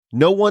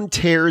No one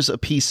tears a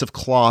piece of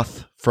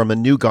cloth from a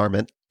new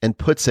garment and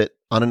puts it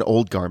on an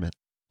old garment.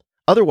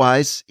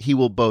 Otherwise, he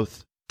will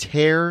both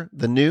tear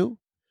the new,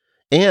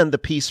 and the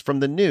piece from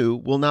the new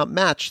will not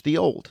match the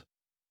old.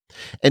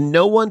 And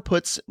no one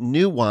puts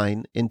new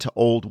wine into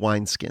old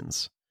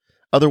wineskins.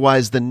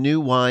 Otherwise, the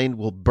new wine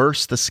will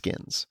burst the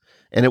skins,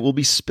 and it will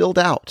be spilled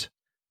out,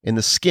 and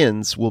the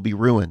skins will be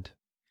ruined.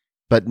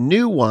 But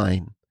new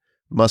wine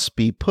must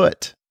be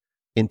put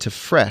into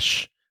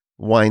fresh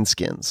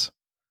wineskins.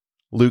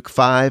 Luke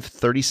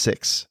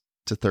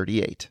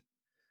 5:36-38.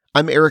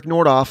 I'm Eric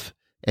Nordoff,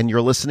 and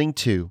you're listening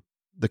to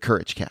The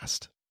Courage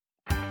Cast.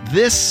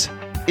 This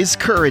is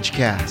Courage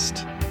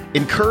Cast,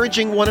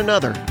 encouraging one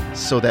another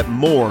so that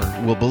more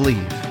will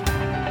believe.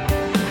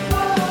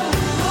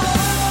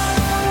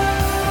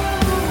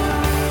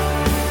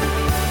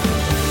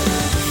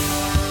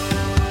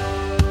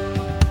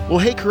 Well,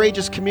 hey,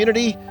 courageous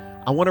community,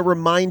 I want to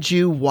remind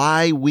you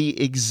why we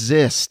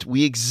exist.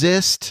 We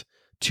exist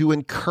to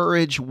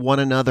encourage one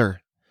another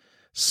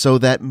so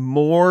that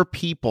more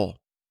people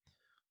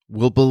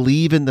will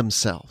believe in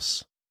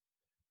themselves.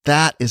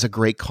 That is a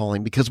great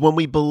calling, because when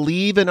we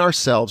believe in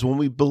ourselves, when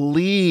we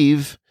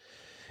believe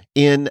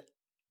in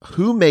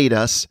who made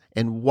us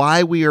and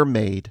why we are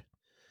made,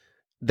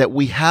 that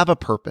we have a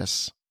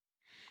purpose,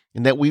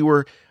 and that we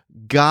were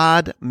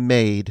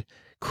God-made,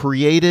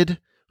 created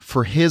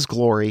for His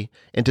glory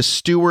and to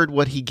steward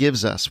what He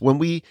gives us. When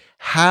we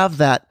have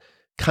that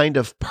kind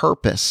of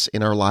purpose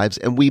in our lives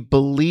and we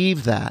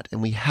believe that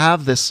and we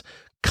have this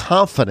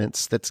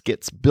confidence that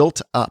gets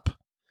built up,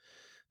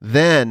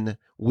 then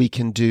we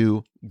can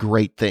do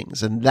great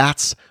things. And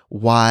that's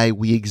why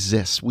we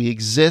exist. We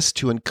exist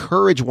to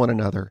encourage one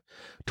another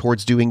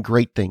towards doing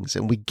great things.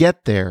 And we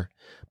get there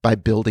by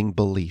building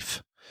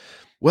belief.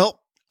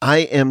 Well, I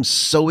am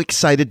so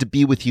excited to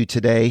be with you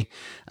today.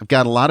 I've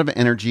got a lot of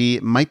energy.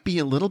 It might be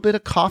a little bit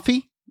of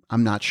coffee.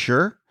 I'm not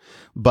sure,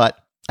 but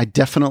I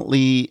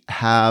definitely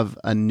have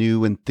a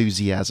new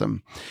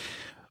enthusiasm.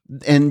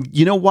 And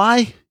you know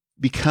why?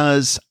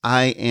 Because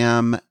I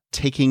am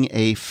taking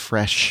a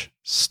fresh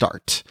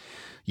start.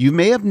 You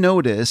may have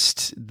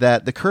noticed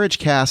that the Courage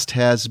Cast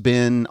has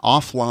been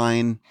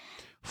offline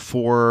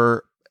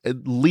for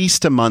at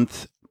least a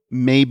month,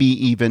 maybe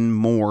even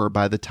more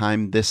by the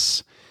time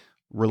this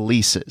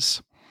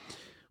releases.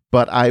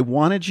 But I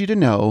wanted you to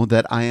know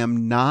that I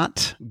am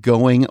not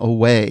going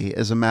away.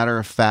 As a matter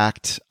of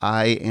fact,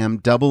 I am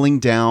doubling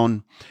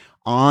down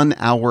on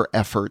our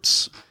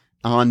efforts,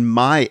 on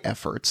my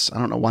efforts. I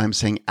don't know why I'm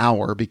saying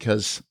our,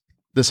 because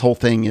this whole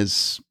thing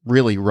is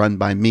really run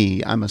by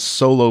me. I'm a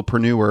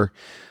solopreneur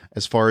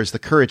as far as the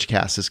Courage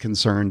Cast is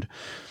concerned.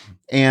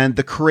 And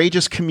the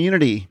courageous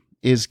community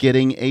is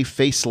getting a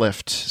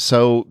facelift.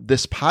 So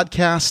this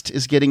podcast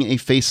is getting a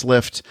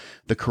facelift.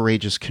 The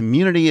courageous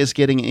community is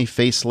getting a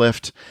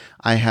facelift.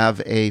 I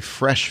have a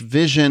fresh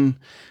vision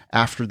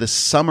after the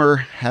summer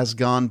has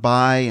gone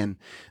by and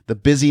the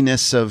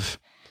busyness of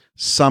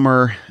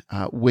summer,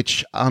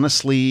 which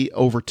honestly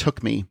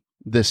overtook me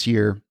this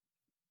year.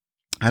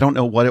 I don't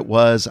know what it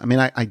was. I mean,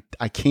 I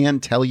can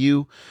tell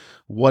you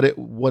what it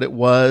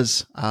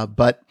was,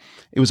 but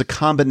it was a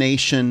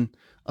combination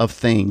of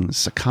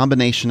things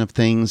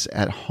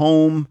at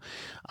home,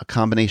 a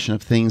combination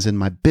of things in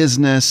my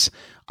business,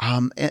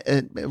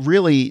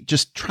 really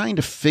just trying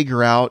to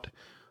figure out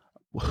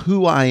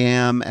who I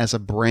am as a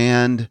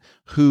brand,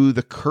 who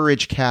the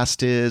Courage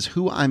Cast is,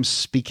 who I'm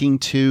speaking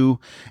to,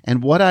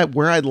 and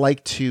where I'd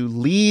like to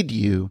lead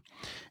you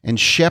and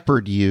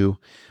shepherd you,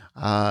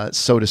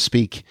 so to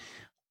speak,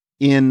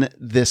 in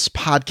this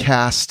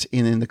podcast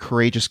and in the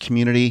courageous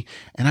community.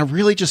 And I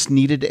really just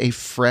needed a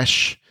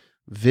fresh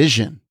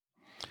vision.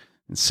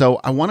 And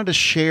so I wanted to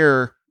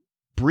share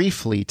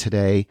briefly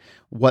today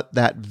what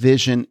that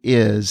vision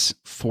is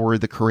for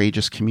the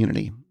courageous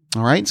community.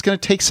 All right. It's going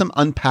to take some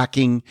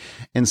unpacking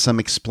and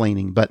some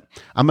explaining, but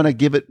I'm going to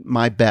give it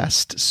my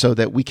best so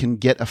that we can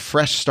get a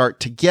fresh start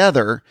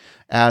together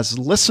as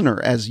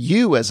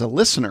you as a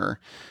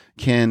listener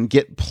can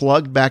get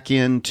plugged back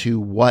into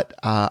what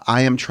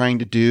I am trying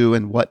to do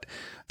and what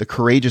the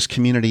courageous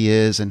community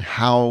is and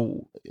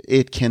how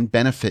it can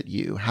benefit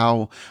you,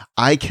 how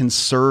I can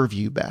serve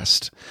you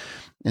best.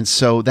 And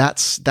so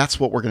that's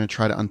what we're going to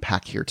try to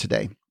unpack here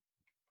today.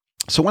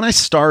 So when I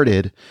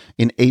started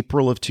in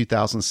April of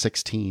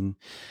 2016,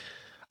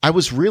 I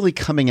was really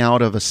coming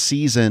out of a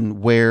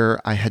season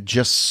where I had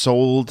just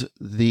sold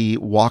the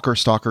Walker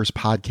Stalkers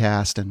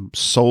podcast and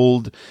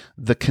sold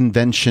the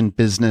convention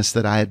business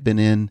that I had been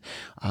in.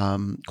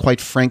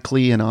 Quite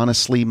frankly and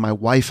honestly, my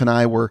wife and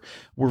I were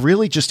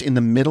really just in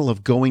the middle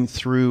of going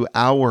through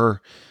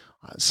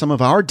some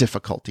of our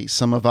difficulties,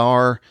 some of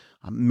our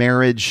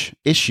marriage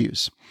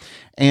issues.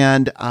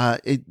 And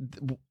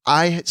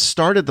I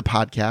started the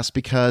podcast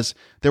because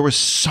there was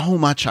so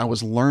much I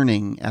was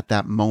learning at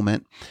that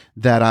moment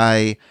that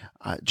I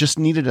just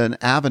needed an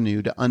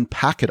avenue to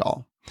unpack it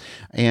all.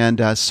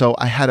 And so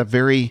I had a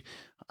very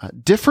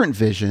different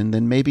vision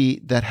than maybe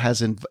that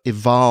has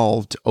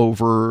evolved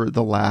over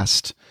the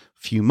last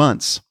few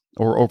months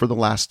or over the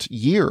last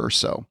year or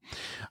so.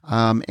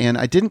 And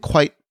I didn't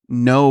quite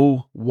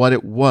know what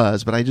it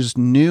was, but I just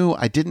knew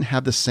I didn't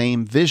have the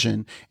same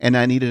vision, and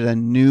I needed a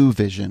new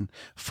vision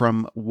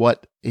from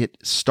what it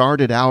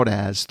started out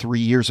as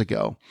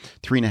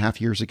 3.5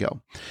 years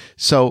ago.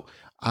 So,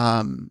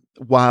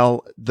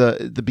 while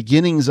the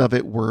beginnings of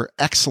it were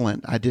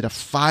excellent, I did a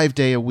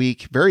 5-day a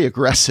week, very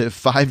aggressive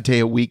 5-day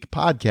a week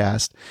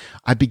podcast.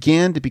 I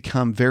began to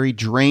become very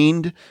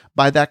drained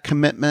by that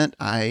commitment.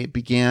 I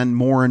began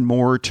more and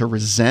more to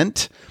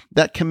resent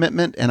that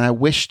commitment, and I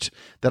wished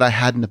that I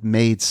hadn't have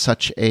made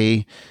such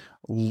a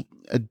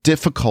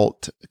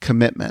difficult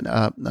commitment,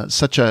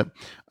 such a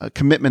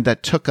commitment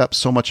that took up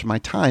so much of my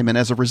time. And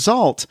as a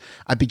result,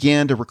 I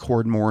began to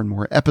record more and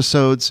more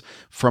episodes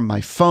from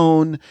my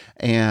phone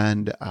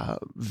and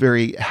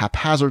very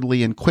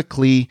haphazardly and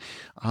quickly.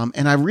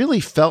 And I really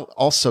felt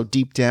also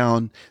deep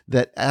down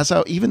that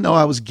even though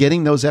I was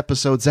getting those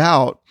episodes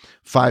out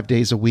 5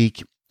 days a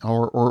week,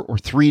 or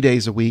 3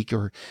 days a week,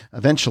 or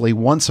eventually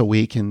once a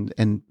week,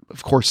 and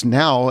of course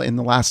now in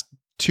the last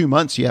 2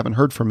 months, you haven't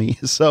heard from me.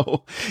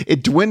 So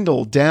it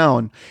dwindled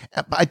down.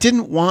 I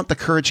didn't want the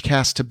Courage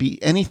Cast to be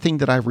anything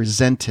that I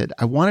resented.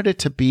 I wanted it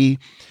to be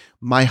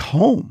my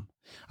home.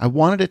 I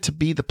wanted it to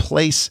be the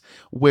place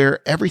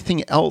where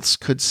everything else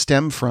could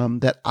stem from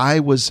that I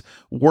was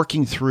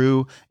working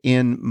through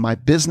in my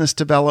business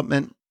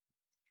development,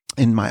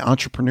 in my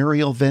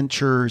entrepreneurial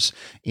ventures,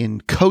 in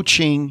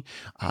coaching,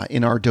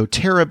 in our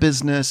doTERRA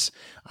business,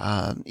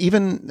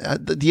 even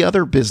the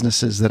other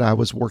businesses that I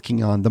was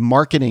working on, the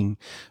marketing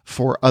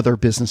for other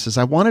businesses.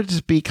 I wanted it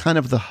to be kind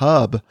of the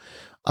hub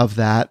of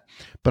that,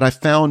 but I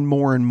found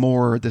more and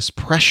more this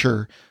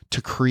pressure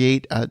to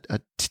create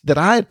that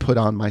I had put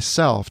on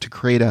myself to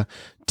create a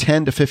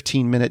 10 to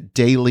 15 minute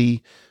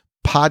daily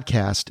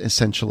podcast,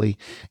 essentially,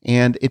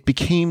 and it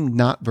became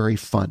not very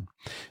fun.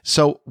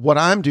 So what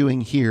I'm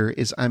doing here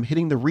is I'm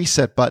hitting the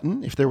reset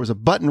button. If there was a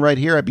button right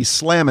here, I'd be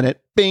slamming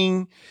it,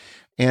 bing,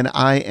 and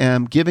I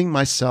am giving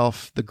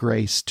myself the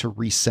grace to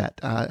reset.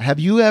 Have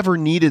you ever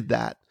needed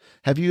that?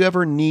 Have you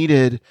ever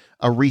needed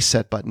a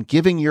reset button,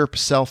 giving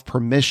yourself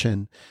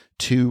permission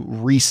to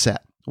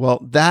reset?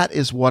 Well, that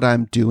is what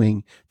I'm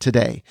doing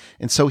today.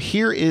 And so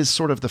here is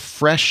sort of the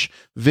fresh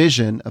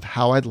vision of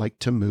how I'd like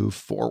to move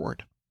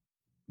forward.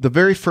 The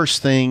very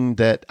first thing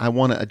that I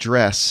want to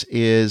address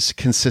is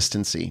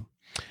consistency.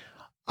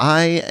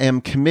 I am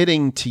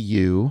committing to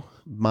you,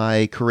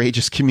 my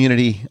courageous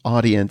community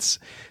audience,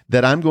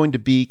 that I'm going to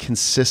be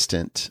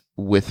consistent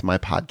with my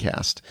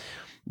podcast.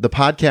 The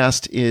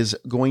podcast is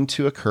going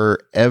to occur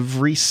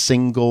every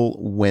single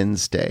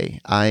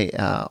Wednesday. I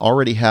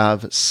already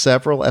have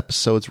several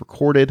episodes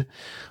recorded.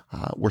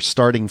 We're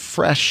starting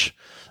fresh,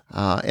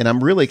 and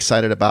I'm really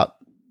excited about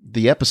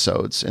the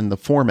episodes and the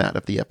format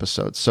of the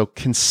episodes. So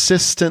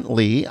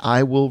consistently,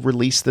 I will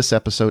release this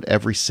episode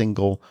every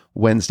single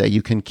Wednesday.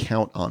 You can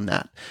count on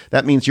that.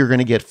 That means you're going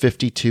to get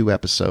 52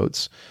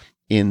 episodes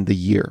in the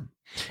year.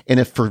 And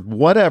if for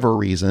whatever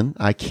reason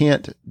I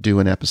can't do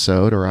an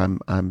episode, or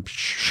I'm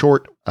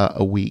short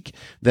a week,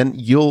 then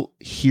you'll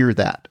hear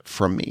that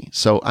from me.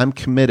 So I'm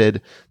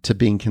committed to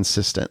being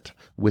consistent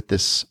with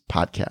this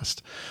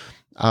podcast.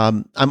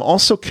 I'm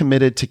also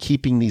committed to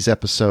keeping these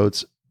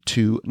episodes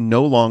to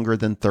no longer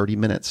than 30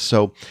 minutes.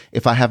 So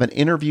if I have an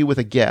interview with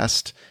a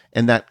guest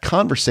and that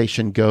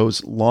conversation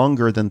goes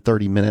longer than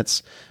 30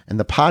 minutes, and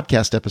the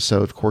podcast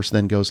episode, of course,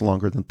 then goes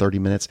longer than 30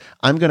 minutes,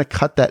 I'm going to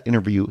cut that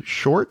interview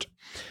short.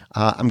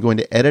 I'm going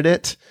to edit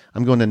it.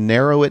 I'm going to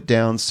narrow it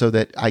down so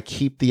that I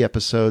keep the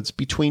episodes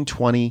between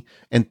 20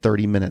 and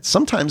 30 minutes.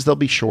 Sometimes they'll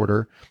be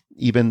shorter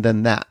even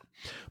than that.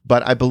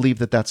 But I believe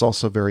that that's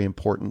also very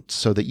important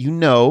so that you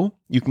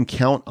can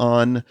count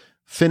on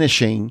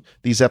finishing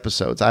these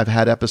episodes. I've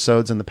had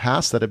episodes in the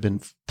past that have been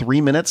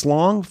 3 minutes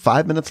long,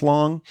 5 minutes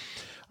long.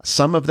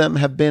 Some of them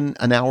have been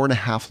an hour and a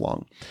half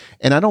long.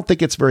 And I don't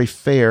think it's very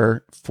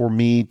fair for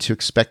me to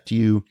expect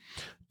you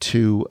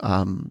to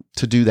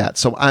do that.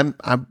 So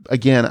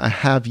I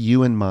have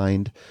you in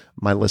mind,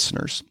 my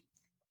listeners.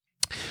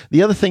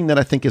 The other thing that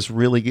I think is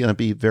really going to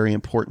be very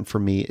important for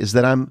me is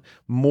that I'm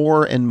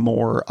more and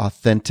more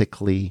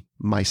authentically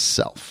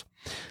myself.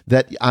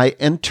 That I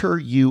enter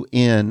you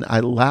in, I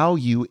allow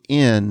you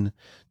in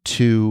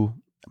to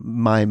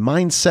my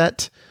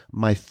mindset,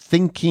 my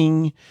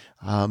thinking,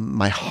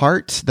 my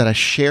heart, that I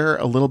share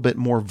a little bit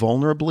more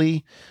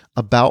vulnerably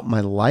about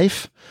my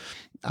life,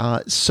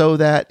 so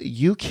that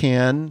you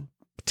can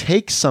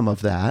take some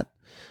of that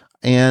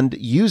and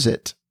use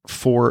it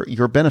for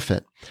your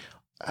benefit.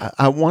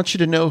 I want you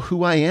to know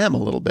who I am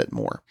a little bit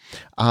more.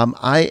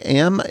 I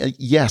am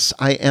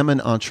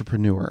an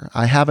entrepreneur.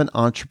 I have an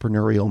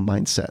entrepreneurial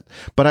mindset,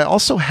 but I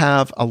also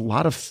have a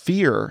lot of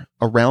fear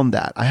around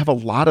that. I have a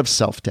lot of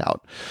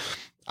self-doubt.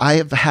 I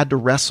have had to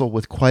wrestle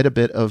with quite a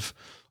bit of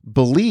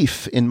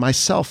belief in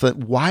myself that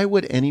why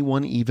would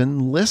anyone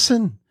even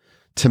listen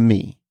to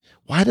me?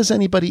 why does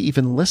anybody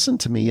even listen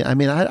to me? I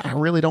mean, I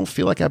really don't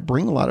feel like I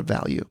bring a lot of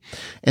value.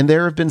 And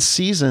there have been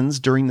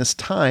seasons during this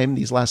time,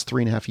 these last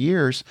 3.5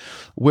 years,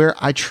 where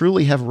I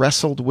truly have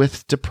wrestled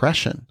with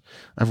depression.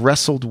 I've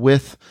wrestled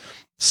with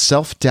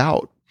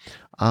self-doubt.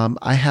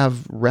 I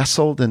have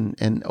wrestled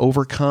and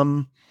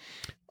overcome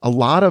a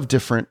lot of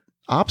different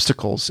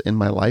obstacles in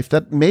my life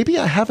that maybe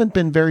I haven't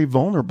been very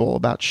vulnerable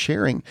about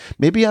sharing.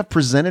 Maybe I've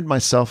presented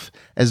myself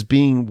as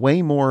being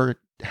way more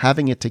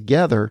having it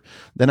together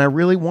than I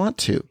really want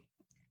to.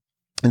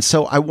 And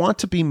so I want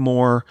to be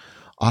more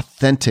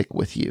authentic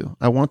with you.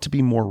 I want to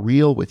be more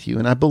real with you.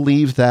 And I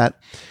believe that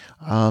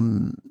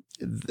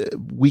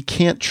we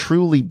can't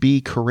truly be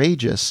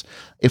courageous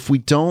if we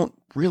don't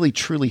really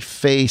truly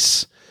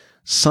face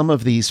some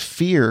of these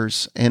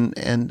fears.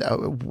 And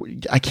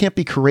I can't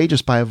be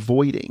courageous by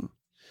avoiding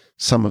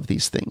some of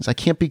these things. I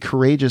can't be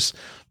courageous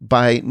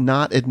by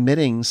not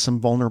admitting some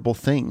vulnerable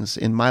things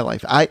in my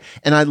life. I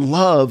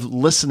love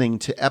listening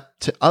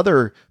to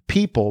other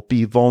people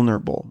be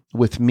vulnerable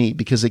with me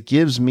because it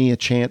gives me a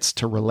chance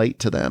to relate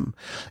to them,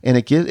 and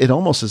it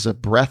almost is a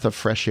breath of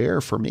fresh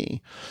air for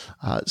me.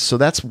 So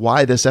that's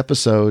why this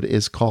episode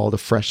is called A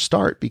Fresh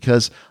Start,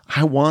 because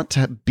I want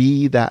to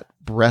be that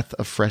breath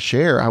of fresh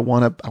air. I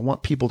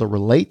want people to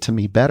relate to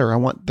me better. I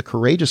want the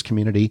Courageous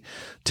community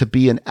to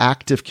be an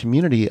active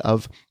community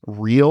of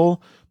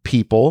real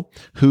people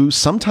who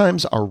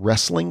sometimes are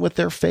wrestling with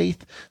their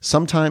faith,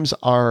 sometimes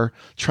are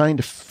trying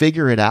to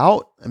figure it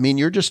out. I mean,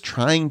 you're just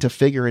trying to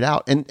figure it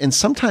out. And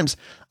sometimes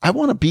I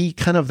want to be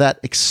kind of that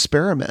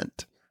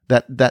experiment,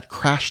 that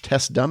crash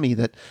test dummy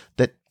that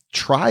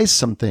tries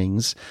some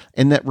things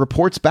and that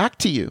reports back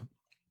to you.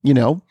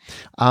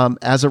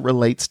 As it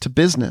relates to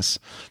business.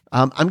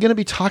 I'm going to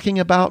be talking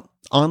about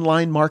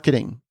online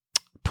marketing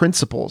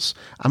principles.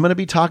 I'm going to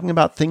be talking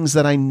about things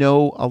that I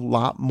know a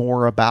lot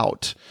more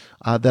about,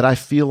 that I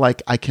feel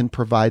like I can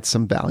provide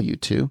some value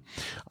to.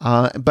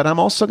 But I'm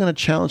also going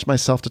to challenge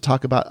myself to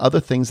talk about other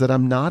things that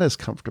I'm not as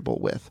comfortable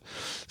with.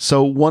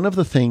 So one of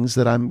the things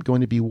that I'm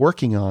going to be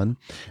working on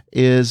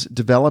is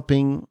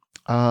developing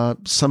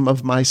some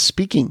of my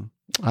speaking.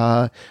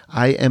 I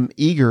am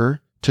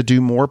eager to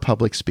do more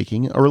public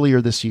speaking. Earlier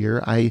this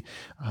year, I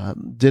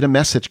did a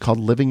message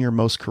called Living Your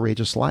Most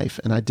Courageous Life.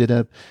 And I did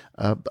a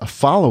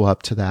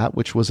follow-up to that,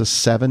 which was a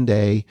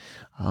 7-day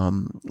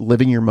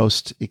Living Your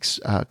Most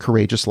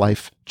Courageous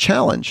Life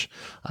challenge.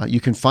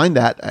 You can find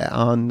that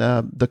on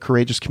the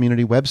Courageous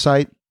Community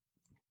website,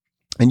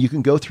 and you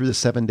can go through the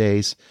 7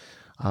 days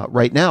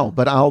right now.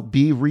 But I'll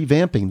be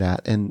revamping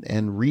that and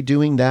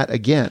redoing that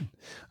again.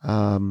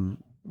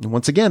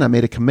 Once again, I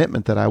made a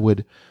commitment that I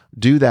would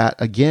do that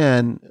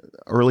again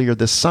earlier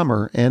this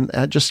summer, and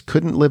I just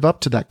couldn't live up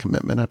to that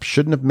commitment. I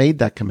shouldn't have made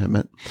that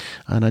commitment,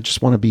 and I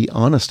just want to be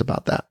honest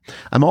about that.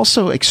 I'm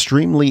also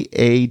extremely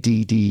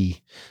ADD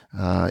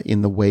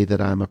in the way that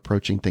I'm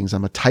approaching things.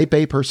 I'm a type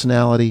A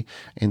personality,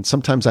 and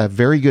sometimes I have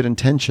very good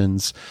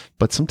intentions,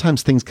 but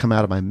sometimes things come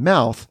out of my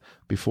mouth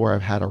before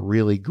I've had a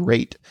really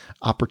great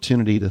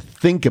opportunity to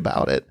think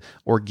about it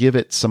or give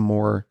it some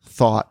more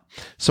thought.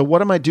 So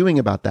what am I doing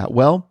about that?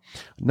 Well,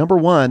 number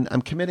one,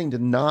 I'm committing to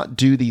not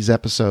do these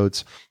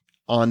episodes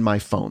on my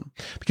phone,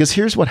 because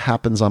here's what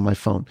happens on my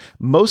phone.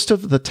 Most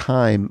of the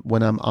time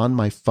when I'm on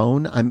my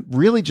phone, I'm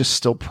really just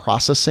still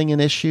processing an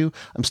issue.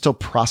 I'm still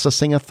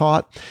processing a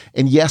thought.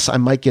 And yes, I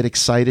might get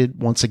excited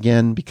once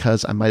again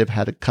because I might have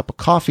had a cup of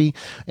coffee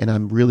and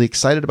I'm really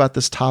excited about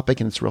this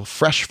topic and it's real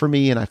fresh for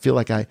me. And I feel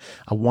like I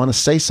want to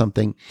say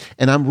something,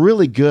 and I'm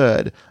really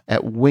good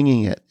at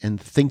winging it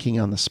and thinking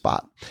on the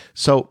spot.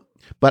 So,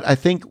 but I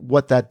think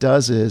what that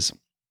does is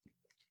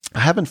I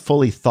haven't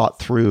fully thought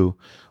through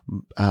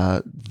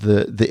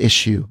the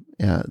issue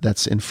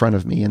that's in front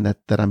of me and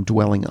that I'm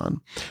dwelling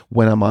on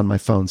when I'm on my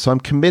phone. So I'm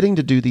committing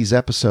to do these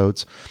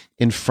episodes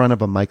in front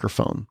of a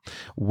microphone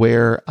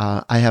where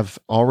I have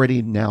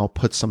already now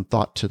put some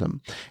thought to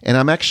them. And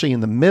I'm actually in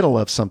the middle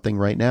of something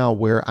right now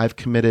where I've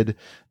committed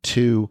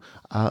to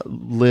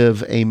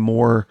live a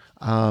more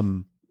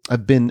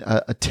I've been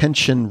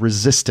attention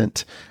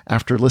resistant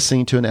after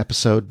listening to an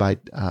episode by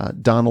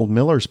Donald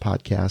Miller's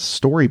podcast,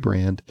 Story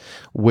Brand,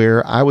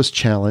 where I was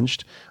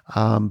challenged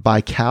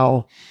by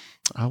Cal,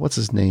 what's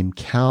his name?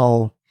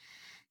 Cal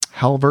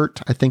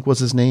Halpert, I think was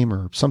his name,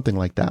 or something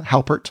like that.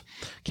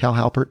 Cal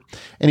Halpert.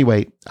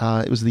 Anyway,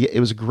 it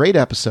was a great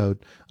episode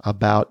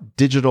about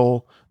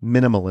digital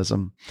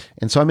minimalism.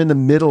 And so I'm in the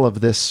middle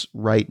of this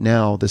right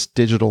now, this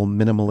digital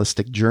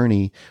minimalistic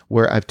journey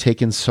where I've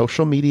taken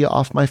social media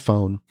off my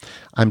phone.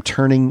 I'm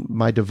turning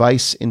my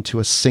device into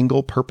a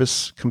single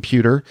purpose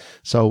computer.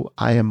 So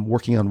I am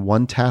working on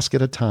one task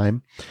at a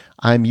time.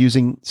 I'm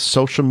using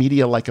social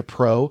media like a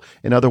pro.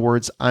 In other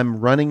words,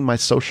 I'm running my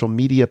social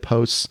media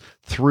posts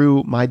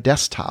through my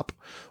desktop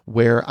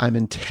where I'm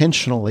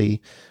intentionally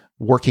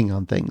working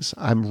on things.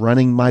 I'm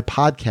running my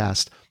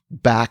podcast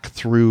back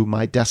through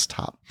my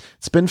desktop.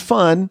 It's been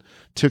fun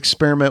to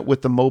experiment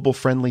with the mobile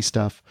friendly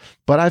stuff,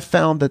 but I've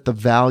found that the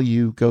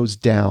value goes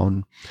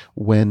down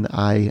when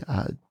I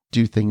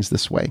do things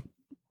this way.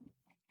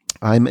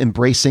 I'm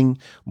embracing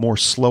more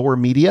slower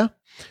media.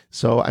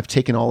 So I've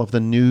taken all of the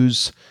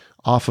news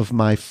off of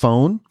my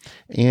phone,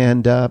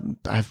 and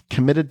I've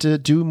committed to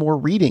do more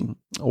reading,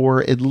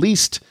 or at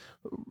least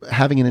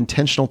having an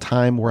intentional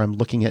time where I'm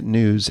looking at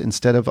news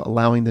instead of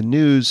allowing the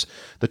news,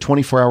 the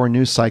 24-hour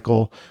news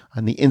cycle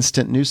and the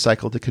instant news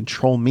cycle to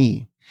control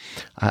me.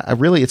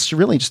 It's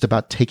really just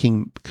about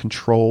taking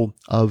control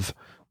of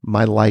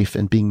my life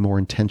and being more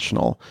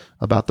intentional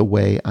about the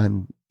way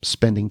I'm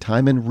spending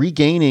time, and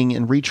regaining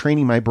and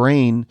retraining my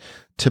brain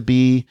to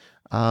be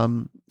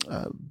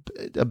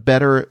a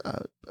better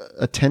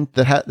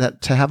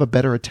to have a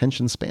better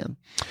attention span.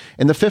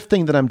 And the fifth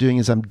thing that I'm doing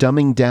is I'm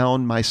dumbing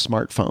down my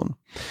smartphone.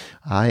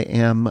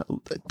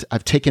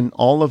 I've taken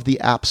all of the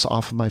apps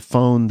off of my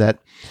phone that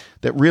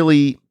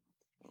really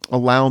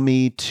allow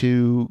me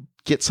to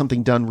get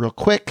something done real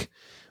quick,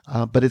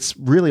 but it's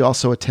really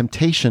also a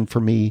temptation for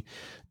me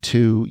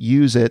to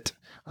use it,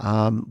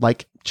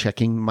 like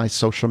checking my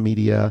social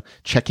media,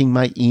 checking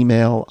my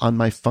email on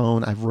my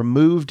phone. I've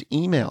removed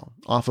email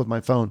off of my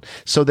phone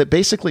so that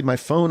basically my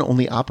phone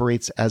only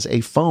operates as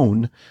a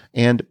phone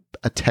and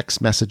a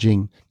text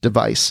messaging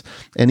device.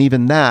 And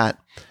even that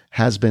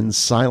has been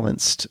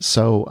silenced.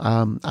 So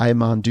I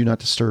am on Do Not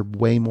Disturb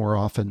way more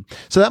often.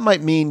 So that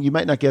might mean you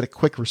might not get a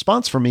quick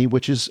response from me,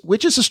 which is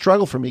a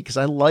struggle for me because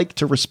I like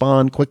to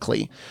respond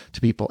quickly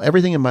to people.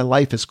 Everything in my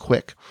life is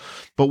quick.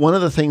 But one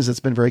of the things that's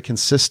been very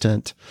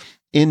consistent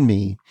in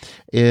me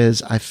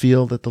is I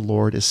feel that the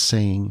Lord is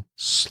saying,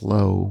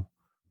 slow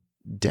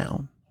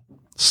down.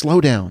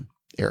 Slow down,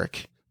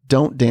 Eric.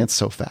 Don't dance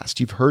so fast.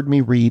 You've heard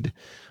me read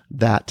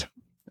that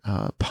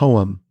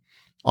poem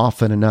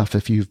often enough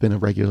if you've been a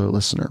regular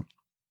listener.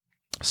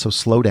 So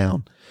slow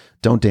down.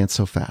 Don't dance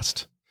so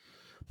fast.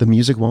 The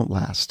music won't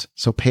last.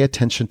 So pay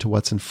attention to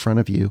what's in front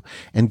of you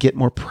and get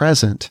more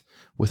present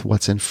with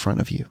what's in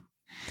front of you.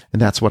 And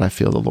that's what I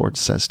feel the Lord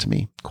says to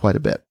me quite a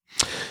bit.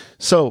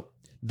 So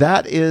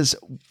that is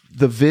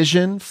the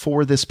vision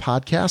for this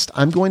podcast.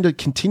 I'm going to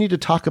continue to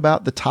talk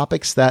about the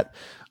topics that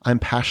I'm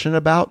passionate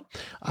about.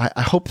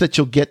 I hope that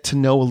you'll get to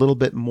know a little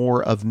bit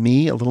more of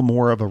me, a little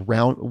more of a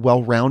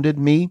well-rounded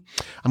me.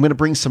 I'm going to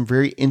bring some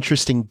very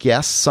interesting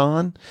guests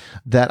on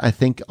that I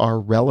think are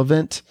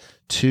relevant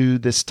to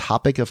this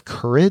topic of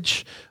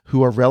courage,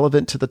 who are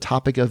relevant to the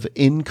topic of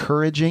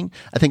encouraging.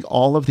 I think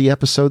all of the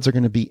episodes are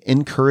going to be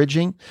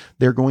encouraging.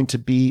 They're going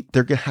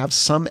to have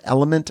some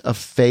element of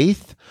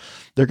faith.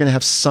 They're going to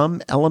have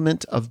some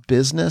element of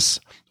business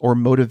or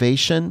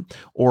motivation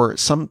or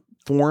some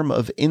form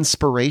of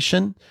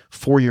inspiration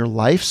for your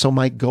life. So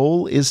my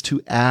goal is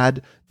to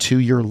add to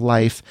your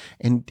life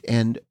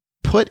and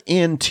put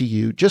into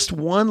you just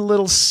one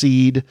little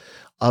seed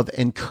of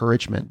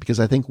encouragement,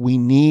 because I think we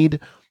need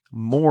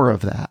more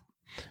of that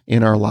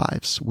in our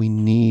lives. We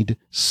need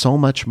so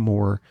much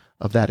more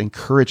of that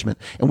encouragement.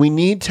 And we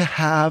need to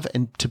have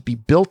and to be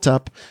built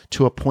up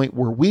to a point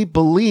where we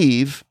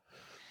believe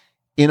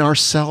in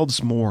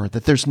ourselves more,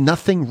 that there's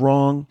nothing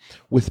wrong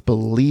with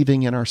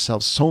believing in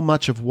ourselves. So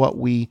much of what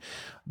we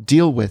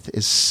deal with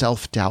is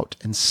self-doubt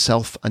and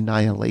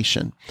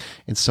self-annihilation.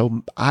 And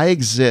so I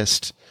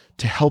exist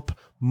to help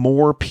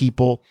more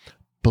people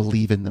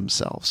believe in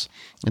themselves.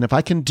 And if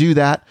I can do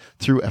that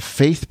through a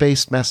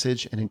faith-based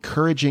message, an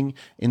encouraging,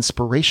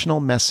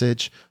 inspirational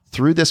message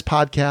through this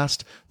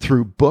podcast,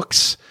 through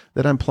books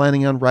that I'm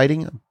planning on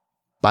writing.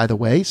 By the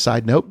way,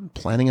 side note,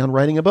 planning on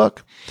writing a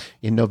book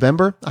in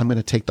November. I'm going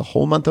to take the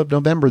whole month of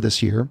November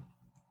this year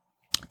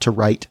to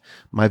write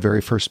my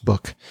very first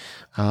book,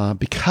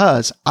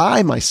 because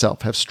I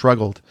myself have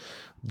struggled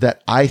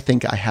that I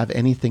think I have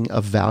anything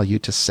of value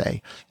to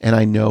say. And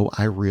I know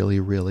I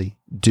really, really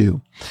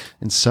do.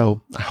 And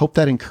so I hope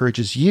that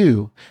encourages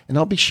you. And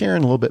I'll be sharing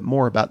a little bit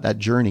more about that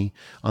journey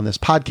on this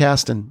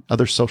podcast and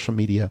other social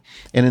media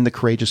and in the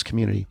Courageous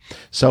community.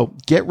 So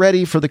get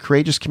ready for the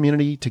Courageous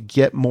community to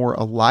get more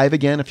alive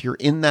again. If you're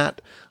in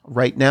that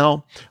right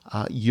now,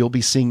 you'll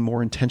be seeing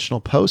more intentional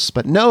posts,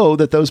 but know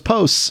that those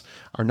posts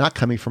are not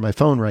coming from my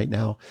phone right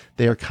now.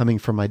 They are coming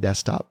from my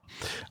desktop.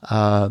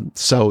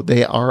 So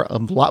they are a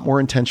lot more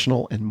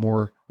intentional and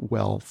more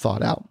well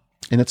thought out.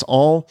 And it's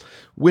all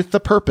with the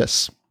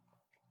purpose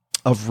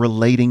of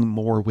relating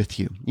more with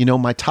you. You know,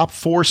 my top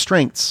 4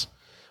 strengths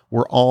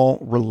were all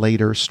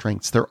relator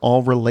strengths. They're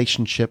all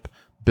relationship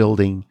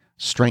building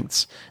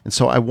strengths. And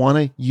so I want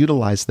to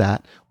utilize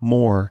that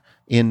more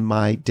in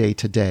my day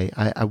to day.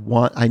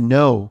 I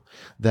know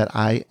that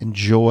I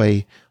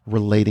enjoy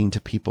relating to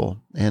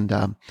people.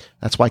 And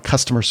that's why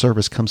customer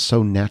service comes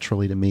so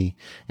naturally to me.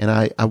 And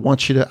I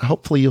want you to,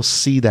 hopefully you'll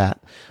see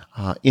that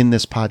in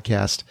this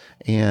podcast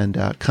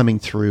and coming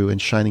through and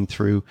shining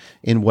through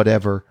in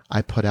whatever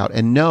I put out.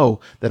 And know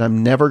that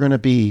I'm never going to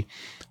be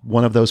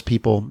one of those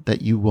people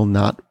that you will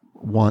not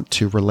want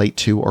to relate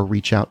to or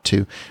reach out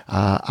to.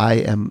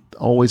 I am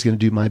always going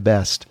to do my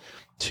best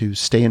to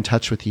stay in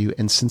touch with you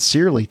and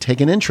sincerely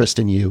take an interest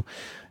in you,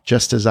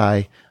 just as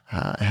I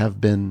have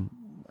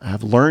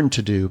learned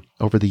to do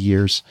over the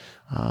years,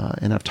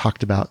 and I've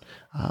talked about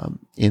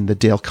in the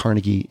Dale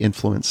Carnegie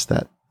influence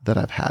that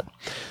I've had.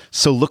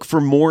 So look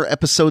for more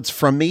episodes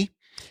from me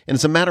And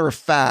as a matter of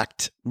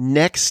fact,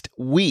 next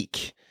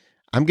week,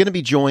 I'm going to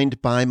be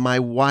joined by my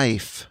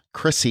wife,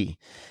 Chrissy,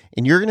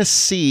 and you're going to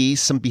see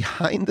some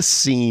behind the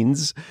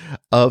scenes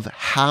of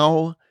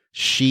how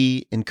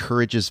she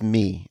encourages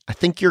me. I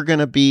think you're going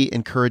to be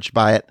encouraged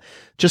by it,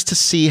 just to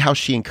see how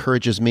she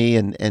encourages me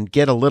and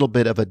get a little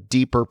bit of a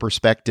deeper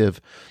perspective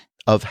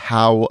of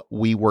how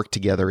we work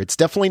together. It's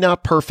definitely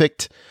not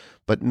perfect,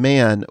 but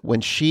man,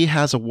 when she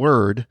has a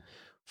word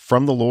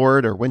from the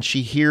Lord, or when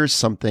she hears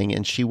something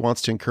and she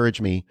wants to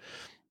encourage me,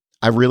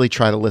 I really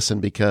try to listen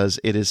because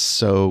it is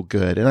so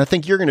good. And I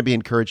think you're going to be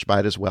encouraged by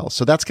it as well.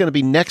 So that's going to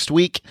be next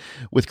week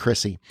with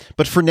Chrissy.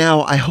 But for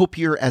now, I hope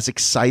you're as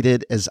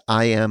excited as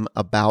I am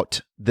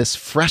about this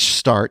fresh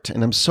start.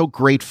 And I'm so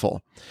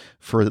grateful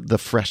for the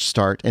fresh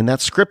start. And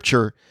that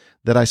scripture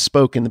that I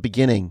spoke in the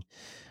beginning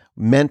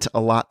meant a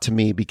lot to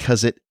me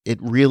because it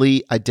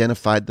really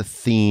identified the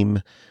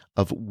theme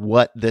of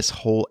what this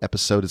whole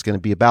episode is going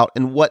to be about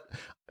and what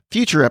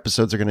future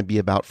episodes are going to be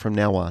about from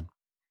now on.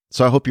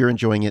 So I hope you're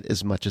enjoying it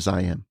as much as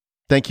I am.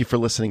 Thank you for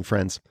listening,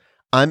 friends.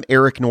 I'm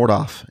Eric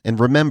Nordoff, and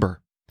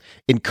remember,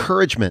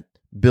 encouragement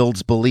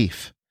builds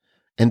belief,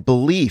 and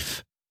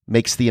belief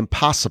makes the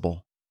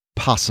impossible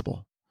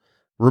possible.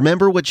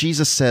 Remember what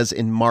Jesus says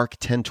in Mark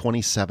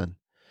 10:27,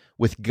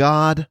 with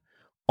God,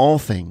 all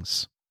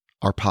things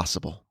are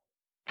possible.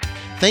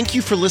 Thank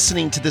you for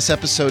listening to this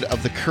episode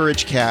of the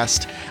Courage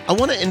Cast. I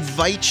want to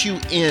invite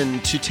you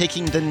into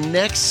taking the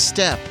next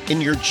step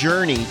in your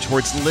journey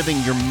towards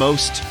living your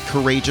most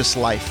courageous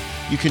life.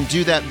 You can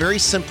do that very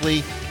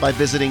simply by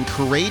visiting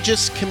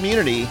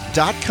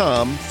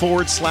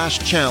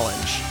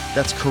courageouscommunity.com/challenge.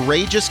 That's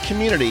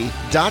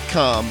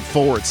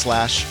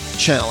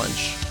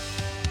courageouscommunity.com/challenge.